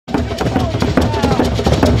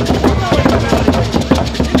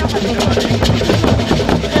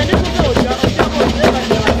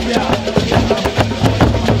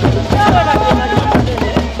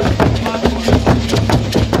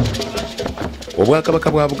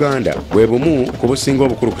Obwakabaka bwa Buganda bwe bumu ku businga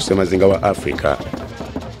obukulu ku ssemazinga wa Africa.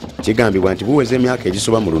 Kigambibwa nti buweze emyaka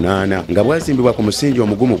egisoba mu 8 nga bwazimbibwa ku musingi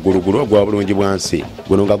omugumu ggulugulu ogwa bulungi bwansi,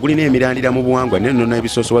 guno nga gulina emirandira mu buwangwa n'ennono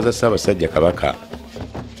ebisoosowa za Ssaabasajja Kabaka.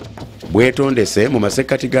 Bwetondese mu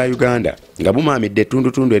masekkati ga Uganda nga bumaamidde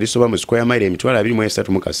ettundutundu erisoba mu square mile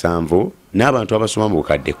 23,700 n'abantu abasoma mu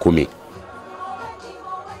bukadde 10.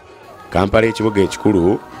 Kampala ekibuga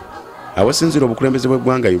ekikulu awasinzira obukulembeze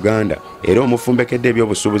bw'eggwanga Uganda era omufumbekedde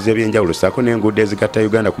ebyobusuubuzi ebyenjawulo ssaako n'enguudo ezigatta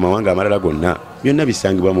Uganda ku mawanga amalala gonna byonna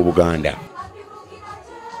bisangibwa mu Buganda.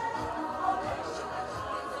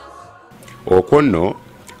 Okwo nno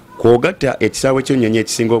kwogatta ekisaawe ky'ennyonyi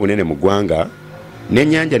ekisinga obunene mu ggwanga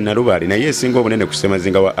n'ennyanja Nalubaale naye esinga obunene ku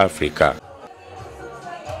ssemazinga wa Africa.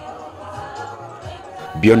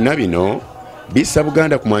 Byonna bino bissa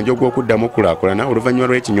Buganda ku mwanja ogw'okuddamu okulaakulana oluvannyuma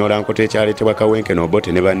lw'ekinyoolankoto ekyaleetebwa Kawenke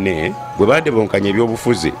n'Obote ne banne bwe baadde bonkanya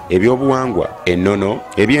ebyobufuzi, ebyobuwangwa, ennono,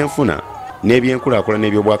 ebyenfuna n'ebyenkulaakulana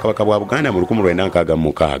eby'obwakabaka bwa Buganda mu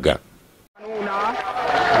 1966.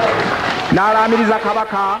 N'alaamiriza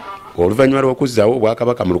Kabaka. Oluvannyuma lw'okuzzaawo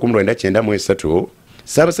obwakabaka mu 1993,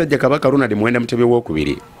 Ssaabasajja Kabaka Ronald Muwenda Mutebi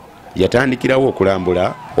II yatandikirawo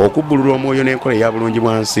okulambula, okubbulula omwoyo n'enkola eya bulungi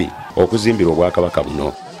bwansi okuzimbira obwakabaka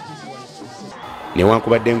buno.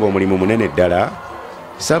 Newankubadde ng'omulimu munene ddala,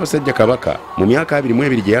 Ssaabasajja Kabaka mu myaka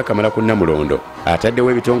 22 gye yakamala ku Namulondo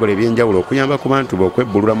ataddewo ebitongole ebyenjawulo okuyamba ku bantu be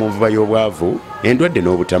okwebbulula mu nvuba y'obwavu, endwadde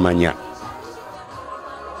n'obutamanya.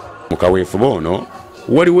 Mu kaweefube ono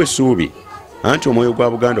waliwo essuubi anti omwoyo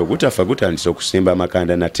gwa Buganda ogutafa gutandise okusimba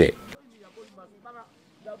amakanda nate.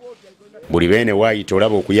 Buli beene waayita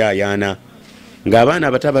olaba okuyaayaana ng'abaana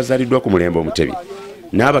abato abazaaliddwa ku mulembe Omutebi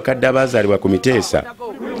n'abakadde abaazaalibwa ku Miteesa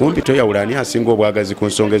kumpi toyawula ani asinga obwagazi ku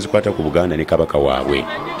nsonga ezikwata ku Buganda ne Kabaka waabwe.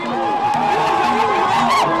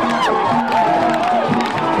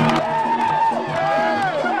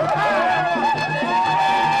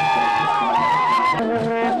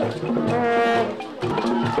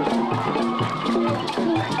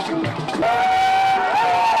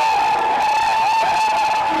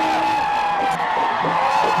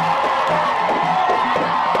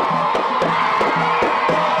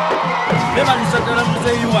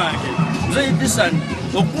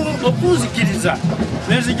 Okuzikiriza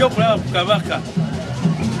nenzija okulaba ku Kabaka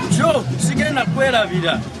kyo sigenda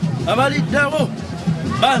kwerabira abaliddawo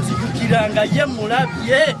banzijukiranga ye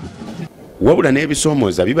mulabye. Wabula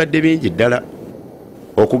n'ebisoomooza bibadde bingi ddala.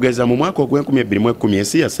 Okugeza mu mwaka ogw'2010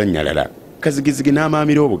 ensi yasannyalala, kazigizigi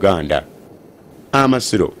n'amaamira Obuganda.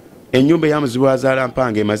 Amasiro, ennyumba ey'amuzibwazaala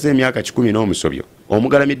Mpanga emaze emyaka 10 n'omusobyo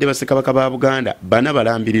omugalamidde bassekabaka ba Buganda bana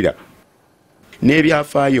balambirira.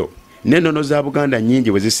 N'ebyafaayo n'ennono za Buganda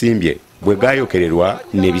nnyingi bwe zisimbye bwe gaayokererwa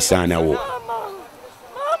ne bisaanawo.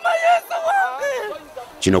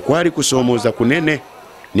 Kino kwali kusoomooza kunene,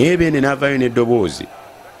 naye beene n'avaayo n'eddoboozi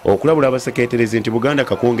okulabula abasekeeterezi nti Buganda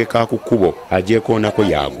kakonge ka ku kkubo ajeekoonako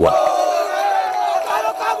yagwa.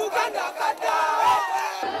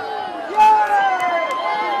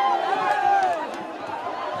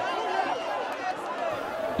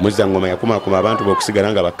 Muzzangoma yakumaakuma abantu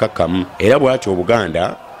b'okusigala nga bakkakkamu era bw'atyo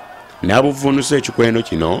Obuganda n'abuvuunusa ekikweno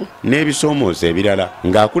kino n'ebisoomooza ebirala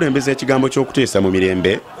ng'akulembeza ekigambo ky'okuteesa mu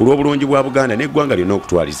mirembe ku lw'obulungi bwa Buganda n'eggwanga lyonna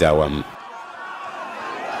okutwaliza awamu.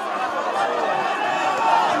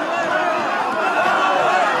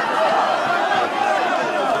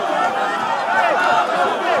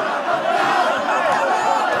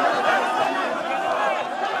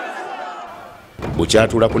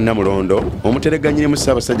 Bukyatuula ku Namulondo, omutereganyirimu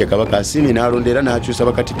Ssaabasajja Kabaka asiimye n'alonda n'akyusa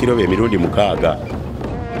bakatikkiro be emirundi 6.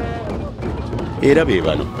 Era be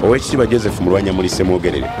bano: Oweekitiibwa Joseph Mulwanyamulise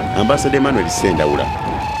Mwogerere, Ambassador Emmanuel Sendawula,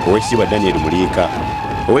 Oweekitiibwa Daniel Muliika,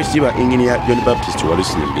 Oweekitiibwa Engineer John Baptist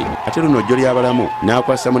Walusimbi, ate luno jjo ly'abalamu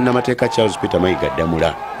n'akwasa munnamateeka Charles Peter Mayiga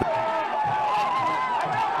Ddamula.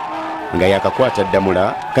 Nga yakakwata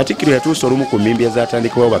Ddamula, Katikkiro yatuusa olumu ku mmimbi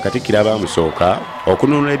ezaatandikibwawo bakatikkiro abaamusooka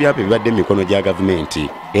okununula ebyapa ebibadde mu mikono gya gavumenti,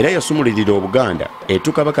 era yasumulirira Obuganda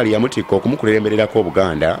ettu Kabaka lye yamutikka okumukulembererako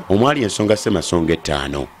Obuganda omwali ensonga ssemasonga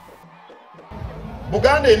 5.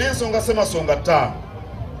 Buganda ina ensonga ssemasonga 5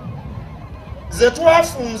 ze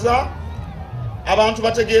twafunza abantu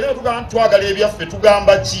bategeere tugamba twagala ebyaffe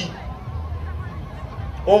tugamba ki?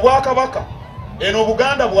 Obwakabaka eno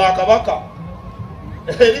Buganda bwakabaka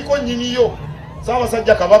eriko nnyiniyo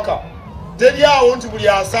Ssaabasajja Kabaka teri awo nti buli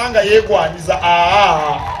asanga yeegwanyiza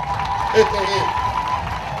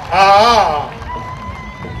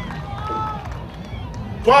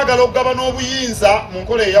twagala okugaba n'obuyinza mu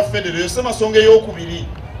nkola eya federo yo ssemasonga ey'okubiri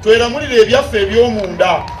tweramulira ebyaffe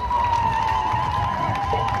eby'omunda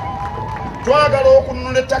twagala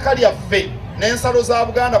okununula ettaka lyaffe n'ensalo za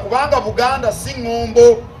Buganda kubanga Buganda si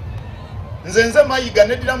ngombo. Nze mayiga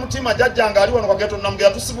nedira mutima jajjanga ali wano kageto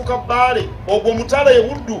namugera tusibuka bbale ogwo mutale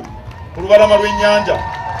ebuddu ku lubalama lw'ennyanja.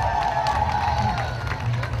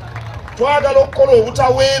 Twagala okukola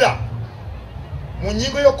obutaweera mu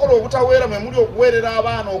nnyingo y'okukola obutaweera mwe muli okuweerera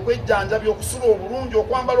abaana okwejjanjabya okusula obulungi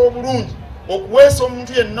okwambala obulungi okuweesa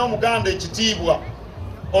omuntu yenna Omuganda ekitiibwa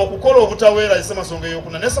okukola obutaweera Essamasonga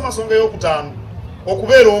ey'okuna n'Essamasonga ey'okutaano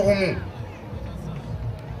okubeera obumu.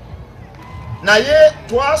 Naye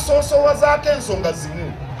twasoosowazaako ensonga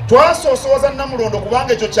zimu. Twasoosowaza Namulondo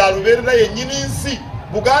kubanga ekyo kyalubeerera yennyini nsi.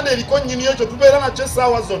 Buganda eriko nnyini ekyo tubeera nakyo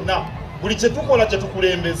essaawa zonna. Buli kye tukola kye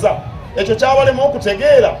tukulembeza. Ekyo kyabalema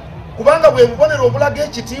okutegeera kubanga bwe bubonero obulaga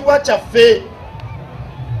ekitiibwa kyaffe.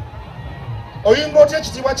 Oyinza otya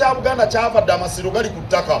ekitiibwa kya Buganda kyavadde amasiro gali ku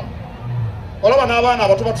ttaka? Olaba n'abaana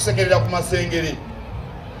abato batusekerera ku masengere.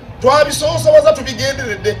 Twabisoosowaza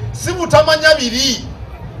tubigenderedde si butamanya biri.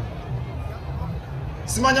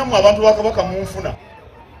 Simanyamu abantu ba Kabaka munfuna.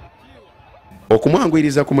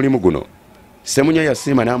 Okumwanguyiriza ku mulimu guno Ssemunya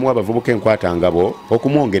yasiima n'amuwa abavubuka enkwatangabo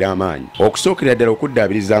okumwongera amaanyi okusookera ddala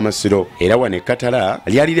okuddaabiriza amasiro era wano ekkatala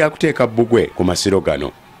lyali lyakuteeka Bbugwe ku masiro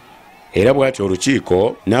gano era bw'atyo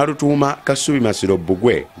olukiiko n'alutuuma Kasubi Masiro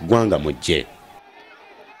Bbugwe Gwanga Mujje.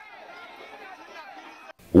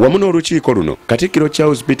 Wamu n'olukiiko luno Katikkiro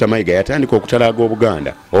Charles Peter Mayiga yatandika okutalaaga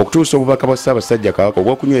Obuganda okutuusa obubaka bwa Ssaabasajja Kabaka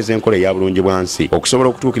obw'okunyweza enkola eya bulungibwansi okusobola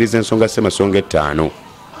okutuukiriza ensonga Ssemasonga ettaano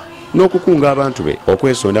n'okukunga abantu be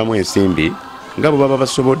okwesondamu ensimbi nga bwe baba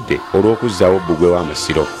basobodde olw'okuzzaawo Bbugwe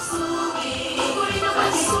w'amasiro.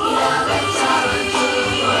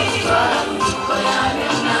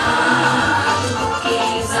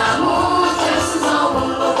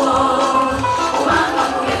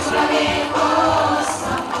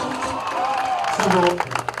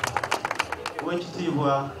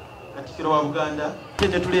 Katikkiro wa Buganda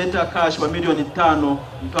kye tuleeta cash wa milioni 5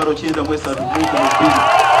 ntwalo kinza mwesa tuvuko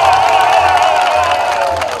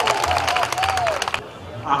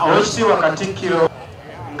Oweekitiibwa Katikkiro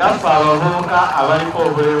ngaffe abavubuka abaliko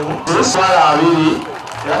obulemu tuswala abiri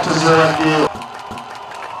era tuziwaddeyo.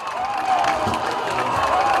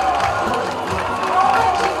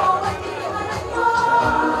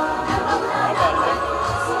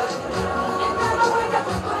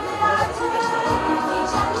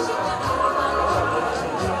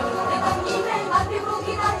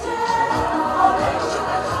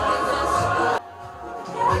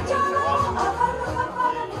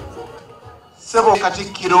 Sebo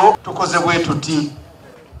Katikkiro tukoze bwe tuti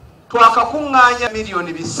twakakuŋŋaanya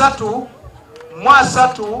milioni 3 mu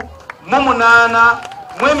 3 mu 8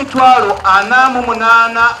 mu emitwalo 48 mu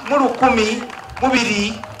 10 mu 2 mu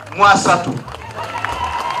 3.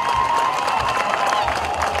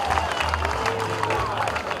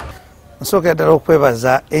 Nsooka ddala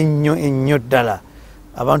okwebaza ennyo ddala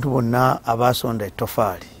abantu bonna abaasonda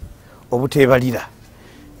ettofaali obuteebalira.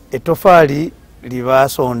 Ettofaali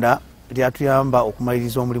libaasonda lyatuyamba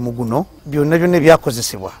okumaliriza omulimu guno. Byonna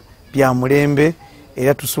ebyakozesebwa bya mulembe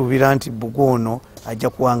era tusuubira nti Bbugwe ono ajja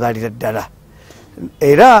kuwangaalira ddala.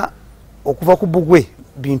 Era okuva ku Bbugwe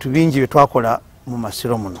bintu bingi bye twakola mu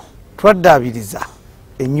masiro muno. Twaddaabiriza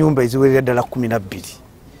ennyumba eziwerera ddala 12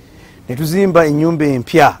 ne tuzimba ennyumba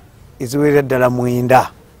empya eziwerera ddala 9,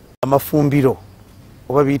 amafumbiro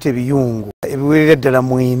oba biyite ebiyungu ebiwerera ddala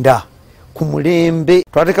 9. Ku mulembe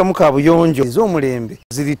twatekamu kaabuyonjo ez'omulembe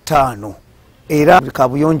ziri 5 era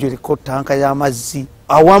kaabuyonjo eriko tanka y'amazzi.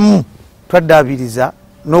 Awamu twaddaabiriza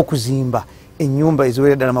n'okuzimba ennyumba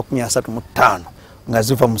eziwerera ddala 35 nga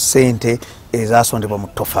ziva mu ssente ezasondebwa mu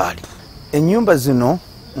ttofaali. Ennyumba zino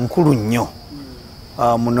nkulu nnyo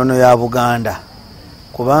mu nnono ya Buganda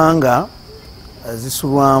kubanga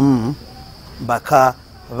zisulwamu baka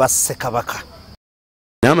ba Ssekabaka.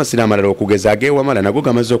 N'amasiro amalala okugeza ag'ewamala nago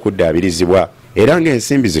gamaze okuddaabirizibwa era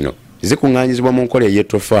ng'ensimbi zino zikuŋŋaanyizibwa mu nkola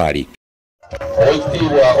ey'ettofaali.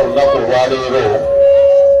 Oweekitiibwa olunaku olwaleero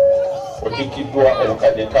otikkiddwa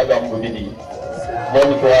obukadde 62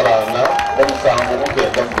 n'emitwalo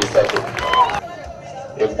 4,793.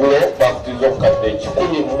 Eggulo baakutiriza obukadde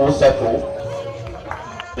 103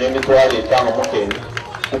 n'emitwalo 59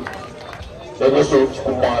 n'enusu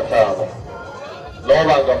 105.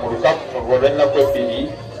 N'obanga mu lukaku olw'ennaku 2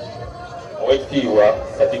 Oweekitiibwa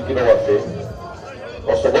Katikkiro waffe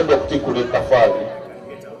osobodde okutikkula ettafaali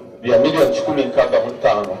bya milioni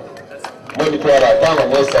 65 mu emitwalo 53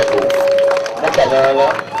 mu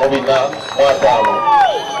 8,405.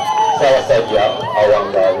 Ssaabasajja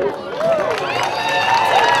awangaale.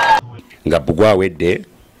 Nga Bbugwe awedde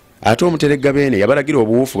ate Omuteregga Beene yabalagira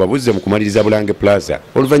obuwuufu babuzze mu kumaliriza Bulange Plaza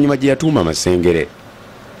oluvannyuma gye yatuuma amasengere.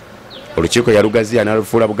 olukiiko yalugaziya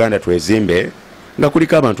n'alufuula Buganda Twezimbe nga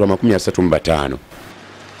kuliko abantu 35.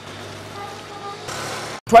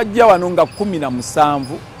 Twajja wano nga 17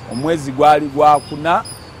 omwezi gwali gwakuna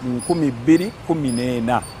mu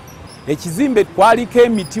 2014. Ekizimbe kwaliko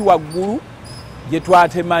emiti waggulu gye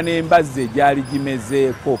twatema n'embazzi egyali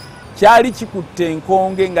gimezeeko. Kyali kikutte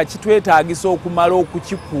enkonge nga kitwetaagisa okumala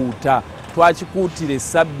okukikuuta. Twakikuutira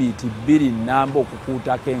essabbiiti 2 nnamba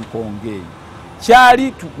okukuutako enkonge eyo.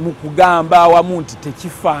 Kyali mu kugamba awamu nti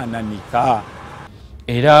tekifaananika.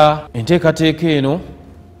 Era enteekateeka eno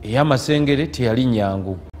ey'amasengere teyali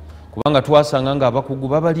nnyangu kubanga twasanga nga abakugu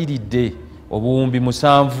babaliridde obuwumbi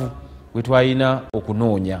 7 bwe twalina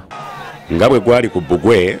okunoonya. Nga bwe gwali ku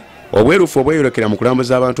bbugwe, obwerufu obweyolekera mu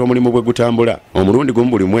kulambuza abantu omulimu bwe gutambula omulundi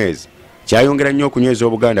gumu buli mwezi kyayongera nnyo okunyweza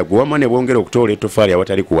Obuganda guwamu ne bwongera okutoola ettofaali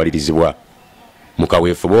awatali kuwalirizibwa. Mu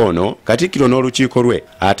kaweefube ono, Katikkiro n'olukiiko lwe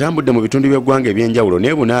atambudde mu bitundu by'eggwanga eby'enjawulo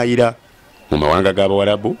n'ebunaayira mu mawanga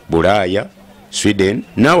g'Abawarabu, Bulaaya, Sweden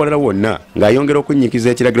n'awalala wonna ng'ayongera okunnyikiza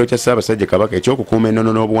ekiragiro kya Ssaabasajja Kabaka eky'okukuuma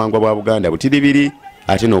ennono n'obuwangwa bwa Buganda butiribiri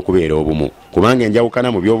ate n'okubeera obumu. Kubanga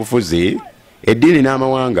enjawukana mu byobufuzi, eddiini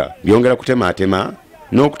n'amawanga byongera kutemaatema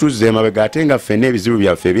n'okutuzza emabega ate nga ffenna ebizibu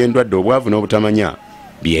byaffe eby'endwadde, obwavu n'obutamanya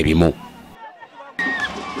bye bimu.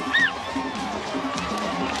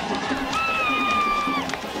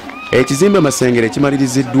 Ekizimbe Masengere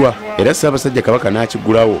kimaliriziddwa era Ssaabasajja Kabaka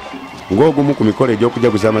n'akigulawo ng'ogumu ku mikolo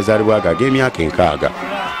egy'okujaguza amazaalibwa ge ag'emyaka 60.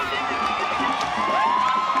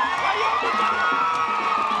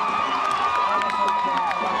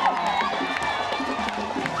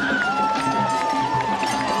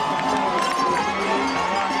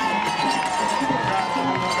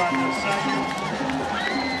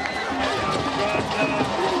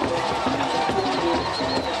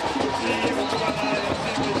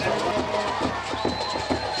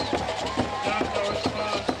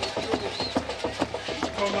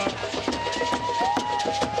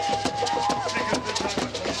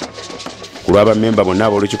 Kulwaba memba bonna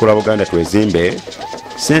ab'olukiiko lwa Buganda Twezimbe,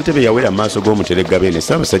 ssentebe yawera mu maaso g'omuterega beene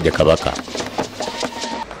Ssaabasajja Kabaka.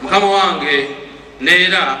 Mukama wange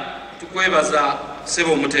neera tukwebaza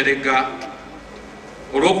ssebo omuterega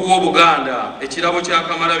olw'okuwa Obuganda ekirabo kya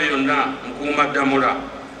Kamalabyonna Mukuumaddamula.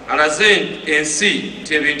 Alaze ensi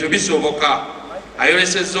nti ebintu bisoboka.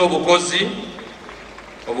 Ayolesezza obukozi,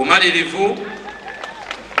 obumalirivu,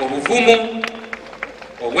 obuvumu,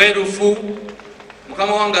 obwerufu.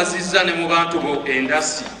 Mukama wange azizza ne mu bantu bo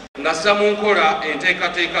endasi ng'assa mu nkola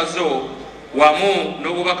enteekateeka zo wamu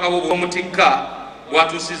n'obubaka bwo bw'omutikka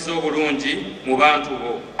bw'atuusizza obulungi mu bantu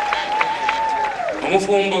bo.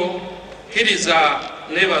 Omufumbo kkiriza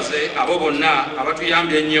neebaze abo bonna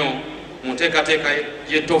abatuyambye ennyo mu nteekateeka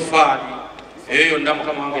y'ettofaali eyo yonna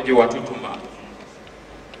Mukama wange gye watutuma.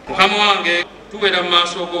 Mukama wange tuwera mu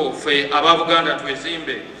maaso go ffe aba Buganda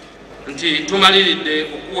Twezimbe nti tumaliridde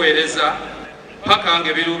okuweereza paka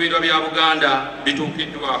ng'ebiruubirwa bya Buganda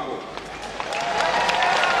bituukiddwako.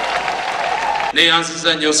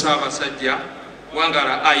 Neeyanziza nnyo Ssaabasajja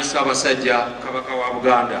Wangala ayi Ssaabasajja Kabaka wa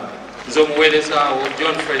Buganda. Nze omuweerezaawo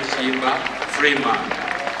John Fred Kimba Freeman.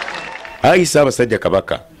 Ayi Ssaabasajja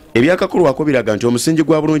Kabaka, ebyakakolwako biraga nti omusingi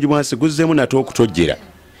gwa bulungi bwansi guzzeemu nate okutojjera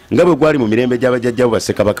nga bwe gwali mu mirembe gy'abajjajjabo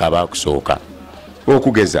Bassekabaka abaakusooka.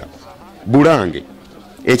 Okugeza Bulange,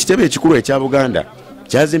 ekitebe ekikulu ekya Buganda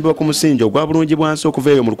kyazimbibwa ku musingi ogwa bulungi bwansi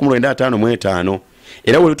okuva eyo mu 1955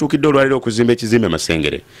 era we lutuukidde olwaliro okuzimba ekizimbe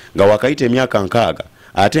Masengere nga wakayita emyaka 60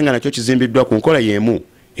 ate nga nakyo kizimbiddwa ku nkola y'emu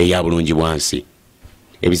eya bulungi bwansi.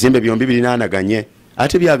 Ebizimbe byombi birinaanaganye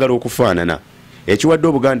ate byagala okufaanana ekiwadde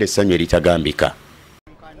Obuganda essanyu eritagambika.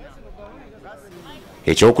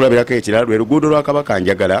 Ekyokulabirako ekirala lwe luguudo lwa Kabaka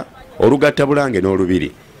Njagala olugatta Bulange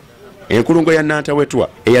n'Olubiri. Enkulungo ya Nantawetwa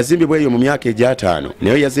eyazimbibwa eyo mu myaka eg'5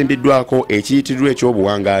 nayo yazimbiddwako ekiyitirirwa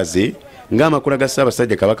eky'obuwangaazi ng'amakula ga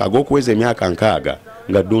Ssaabasajja Kabaka ag'okuweza emyaka 60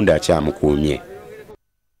 nga Ddunda akyamukuumye.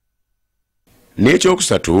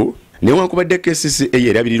 N'ekyokusatu, newankubadde KCCA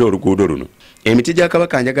erabirira oluguudo luno, emiti gya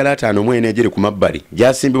Kabaka Njagala 54 egiri ku mabbali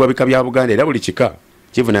gyasimbibwa bika bya Buganda era buli kika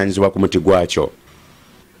kivunaanyizibwa ku muti gwakyo.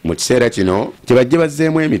 Mu kiseera kino kibajje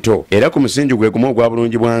bazzeemu emito era ku musingi gwe gumu ogwa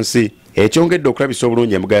bulungi bwansi ekyongedde okulabisa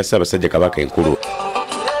obulungi embuga ya Ssaabasajja Kabaka enkulu.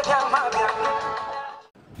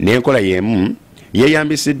 N'enkola y'emu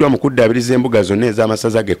yeeyambisiddwa mu kuddaabiriza embuga zonna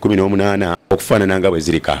ez'amasaza ge 18 okufaanana nga bwe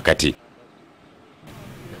ziri kaakati.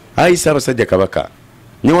 Ayi Ssaabasajja Kabaka,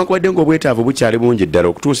 newankubadde ng'obwetaavu bukyali bungi ddala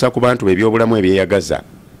okutuusa ku bantu b'ebyobulamu ebyeyagaza,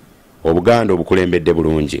 Obuganda obukulembedde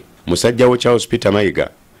bulungi. Musajja wo Charles Peter Mayiga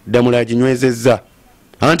ddamula aginywezezza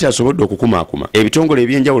anti asobodde okukumaakuma ebitongole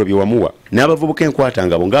eby'enjawulo bye wamuwa n'abavubuka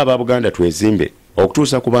enkwatangabo ng'aba Buganda Twezimbe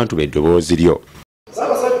okutuusa ku bantu b'eddoboozi lyo.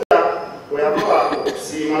 Ssaabasajja weyamala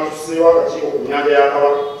okusiima tusiiwa akakiiko ku nnyanja ya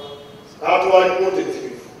Kabaka katwali kontetifu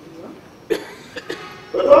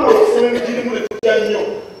bwetwamala okusoma emigirimu ne tutya nnyo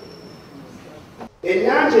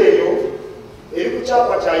ennyanja eyo eri ku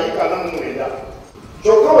kyapa kya yiika 49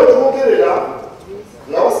 kyokka we twogerera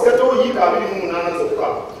nga wasigaddewo yiika 28 zokka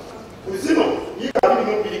ku zino yiika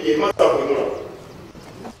 22 gemaza kwemula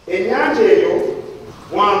ennyanja eyo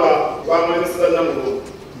Mwanga bamwenyesa Namulondo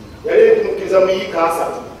yali ekumukkiriza mu yiika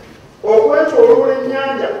 3 okwetooloola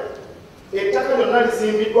ennyanja ettaka lyonna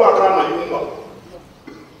lizimbiddwako amayumba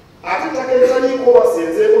ate ettaka eritaliiko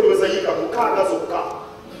basenzeeko liweza yiika 6 zokka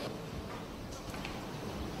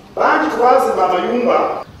bangi twazimba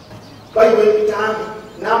amayumba bayiwa ebitambi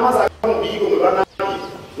n'amazzi agamu biyigo mwe banambye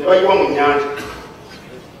ne bayiwa mu nnyanja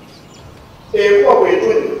enkuba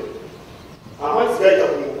bwetonna amazzi gayita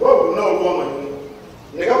ku mukuba bulunawo lw'amayumba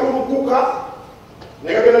ne gabuluguka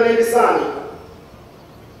ne gagenda n'ebisaani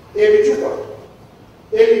ebicupa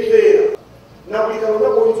ebiveera na buli kalonda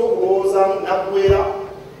goyinza okulowoozamu naggwera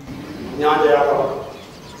nnyanja ya Kabaka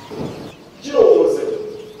kirowooze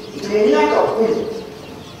nti mu myaka 10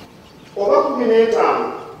 oba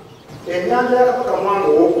 15 ennyanja ya Kabaka Mwanga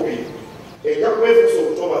owokubiri ejja kwefuusa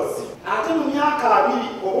obutobazi ate mu myaka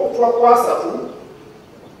 2 oba okutwa ku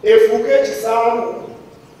 3 efuuke ekisaalu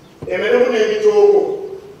emeremu n'ebitoogo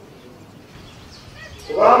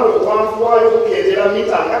kubanga obuwanvu bwayo bukendeera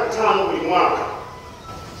mita nga 5 buli mwaka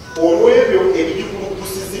olw'ebyo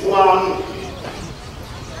ebigikulukusizibwamu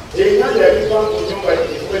ennyanja yalivanvu nnyo nga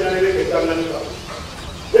ekwena ne Lake Tanganyika.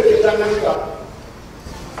 Lake Tanganyika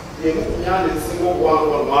y'emu ku nnyanja ezisinga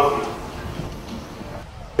obuwanvu mu Afrika.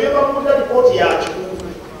 Bebabuulira lipooti ya kikugu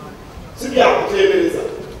si byakuteebereza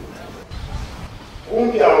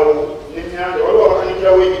kumpi awo n'ennyanja waliwo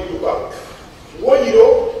abakanikirawo ebidduka woyiro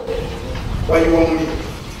bayiwa mulimu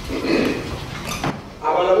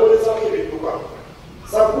abalala boolezako ebidduka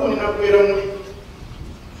sabbuuni naggwera muli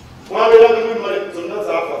mwabeeranga emimale zonna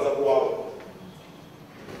zaafa zagwawo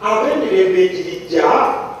ab'emirembe egirijja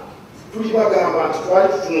tuli bagamba nti twali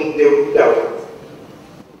tutunudde luddawo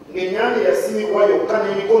ng'ennyanja yasimibwa yokka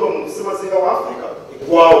n'emikono mu busimazinga wa Afrika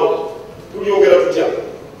eggwawo tulyogera tutya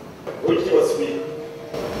Oweekitiibwa Sipiika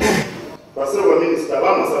basebo baminisita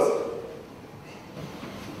ab'amasaza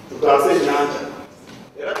tutaase ennyanja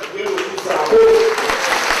era tugenda okusaako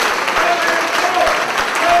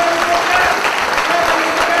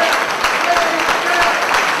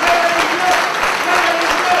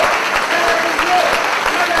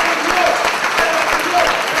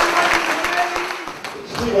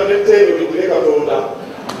ekitiibwa n'ettendo ligule Katonda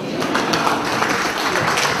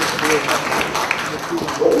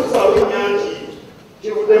okusaawo ennyanja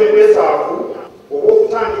kivudde mu bwetaavu oba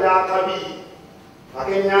okutangira akabi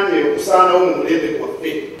ak'ennyanja eyo okusaanawo mu mulembe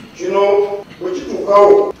gwaffe. Kino bwe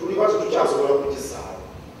kituukawo tuliba tetukyasobola kukisaawa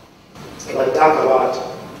bayite akabaata.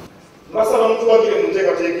 Mbasaba mutuwagire mu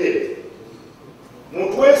nteekateeka eyo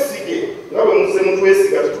mutwesige nga bwe muze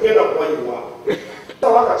mutwesiga tetugenda kubayiwa.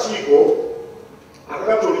 Tawo akakiiko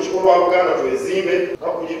akagatta olukiiko lwa Buganda Twezimbe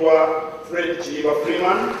kakugirwa Fred Kiriba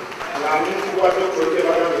Freeman ng'aminikibwa Dr.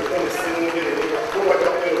 Kebagamba ekkomusimungerere kubajja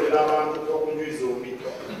kwerondera abantu bakunjuyi zombi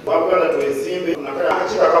wa Buganda Twezimbe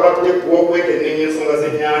akakiiko akabatule gw'okwekenneenya ensonga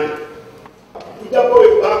z'ennyanja tujjako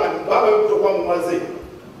ebbanga bbanga yokutoka mumaze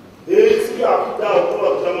si akuddawo kukola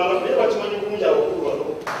kutamala naye bakimanyi bulungi abakulu bano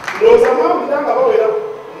ndowooza mwawulira nga bawera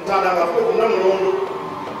mutanda nga ffe ku Namulondo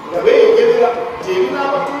nga beeyogerera nti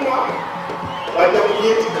ebinaabatumwa bajja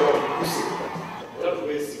mubyetikka babikuse era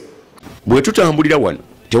tubeesiga. Bwe tutambulira wano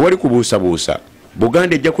tewali kubuusabuusa.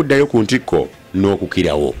 Buganda ejja kuddayo ku ntikko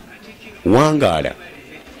n'okukirawo.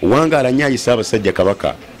 Wangaala nnyo ayisa abasajja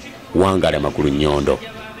Kabaka, wangaala Magulu Nnyondo.